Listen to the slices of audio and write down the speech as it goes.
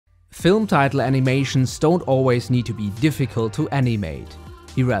Film title animations don't always need to be difficult to animate.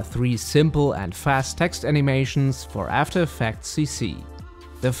 Here are 3 simple and fast text animations for After Effects CC.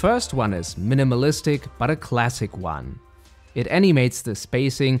 The first one is minimalistic but a classic one. It animates the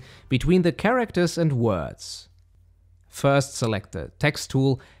spacing between the characters and words. First select the text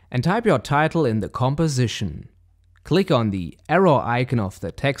tool and type your title in the composition. Click on the arrow icon of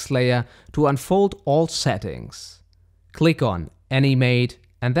the text layer to unfold all settings. Click on Animate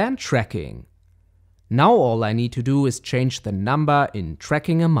and then Tracking. Now all I need to do is change the number in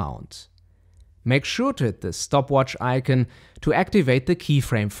tracking amount. Make sure to hit the stopwatch icon to activate the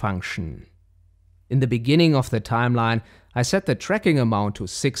keyframe function. In the beginning of the timeline, I set the tracking amount to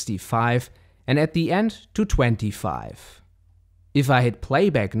 65 and at the end to 25. If I hit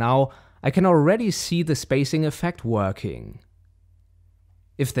playback now, I can already see the spacing effect working.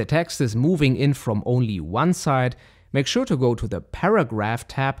 If the text is moving in from only one side, make sure to go to the Paragraph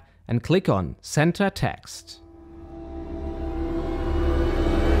tab and click on Center Text.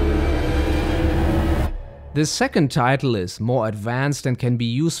 The second title is more advanced and can be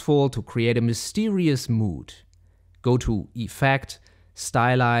useful to create a mysterious mood. Go to Effect,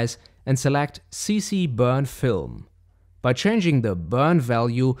 Stylize and select CC Burn Film. By changing the burn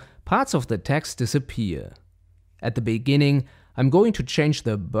value, parts of the text disappear. At the beginning, I'm going to change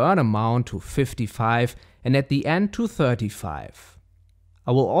the burn amount to 55 and at the end to 35.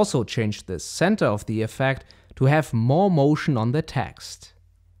 I will also change the center of the effect to have more motion on the text.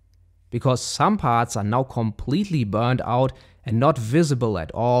 Because some parts are now completely burned out and not visible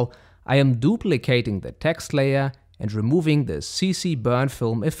at all, I am duplicating the text layer and removing the CC Burn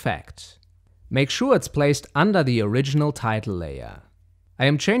Film effect. Make sure it's placed under the original title layer. I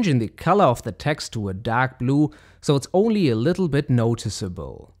am changing the color of the text to a dark blue, so it's only a little bit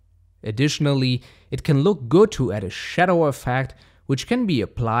noticeable. Additionally, it can look good to add a shadow effect, which can be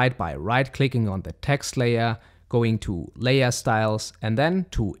applied by right-clicking on the text layer, going to Layer Styles and then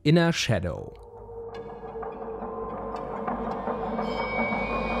to Inner Shadow.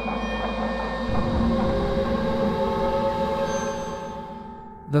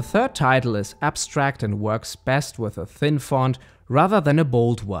 The third title is abstract and works best with a thin font rather than a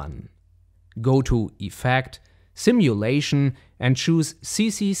bold one. Go to Effect, Simulation and choose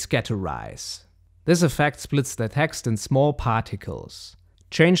CC Scatterize. This effect splits the text in small particles.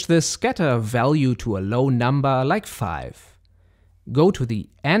 Change the scatter value to a low number like 5. Go to the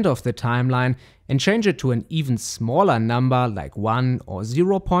end of the timeline and change it to an even smaller number like 1 or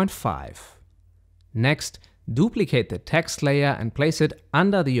 0.5. Next, duplicate the text layer and place it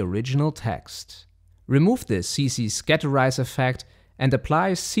under the original text. Remove the CC Scatterize effect and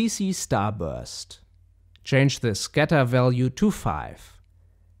apply CC Starburst. Change the scatter value to 5.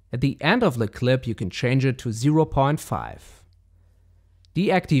 At the end of the clip you can change it to 0.5.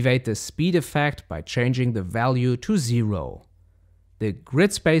 Deactivate the speed effect by changing the value to 0. The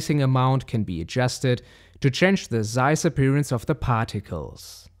grid spacing amount can be adjusted to change the size appearance of the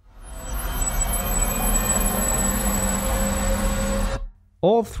particles.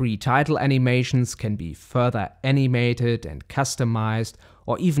 All 3 title animations can be further animated and customized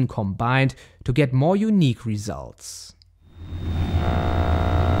or even combined to get more unique results.